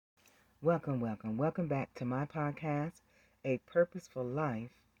Welcome back to my podcast, A Purposeful Life.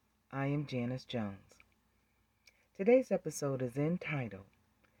 I am Janice Jones. Today's episode is entitled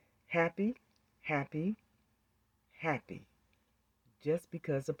Happy, Happy, Happy, Just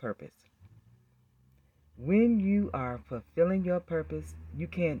Because of Purpose. When you are fulfilling your purpose, you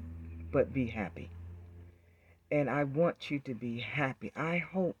can't but be happy. And I want you to be happy. I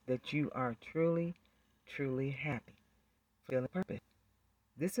hope that you are truly, truly happy. Fulfilling purpose.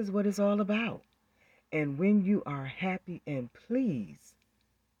 This is what it's all about. And when you are happy and pleased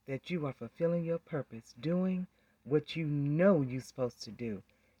that you are fulfilling your purpose, doing what you know you're supposed to do,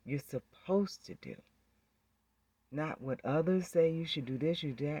 not what others say you should do this,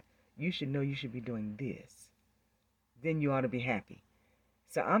 you do that. You should know you should be doing this. Then you ought to be happy.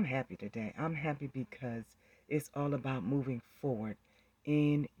 So I'm happy today. I'm happy because it's all about moving forward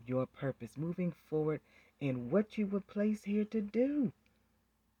in your purpose, moving forward in what you were placed here to do.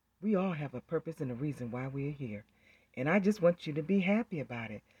 We all have a purpose and a reason why we're here. And I just want you to be happy about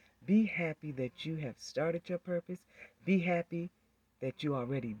it. Be happy that you have started your purpose. Be happy that you're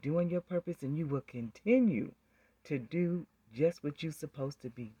already doing your purpose and you will continue to do just what you're supposed to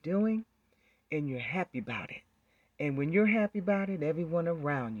be doing, and you're happy about it. And when you're happy about it, everyone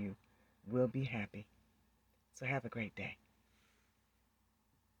around you will be happy. So have a great day.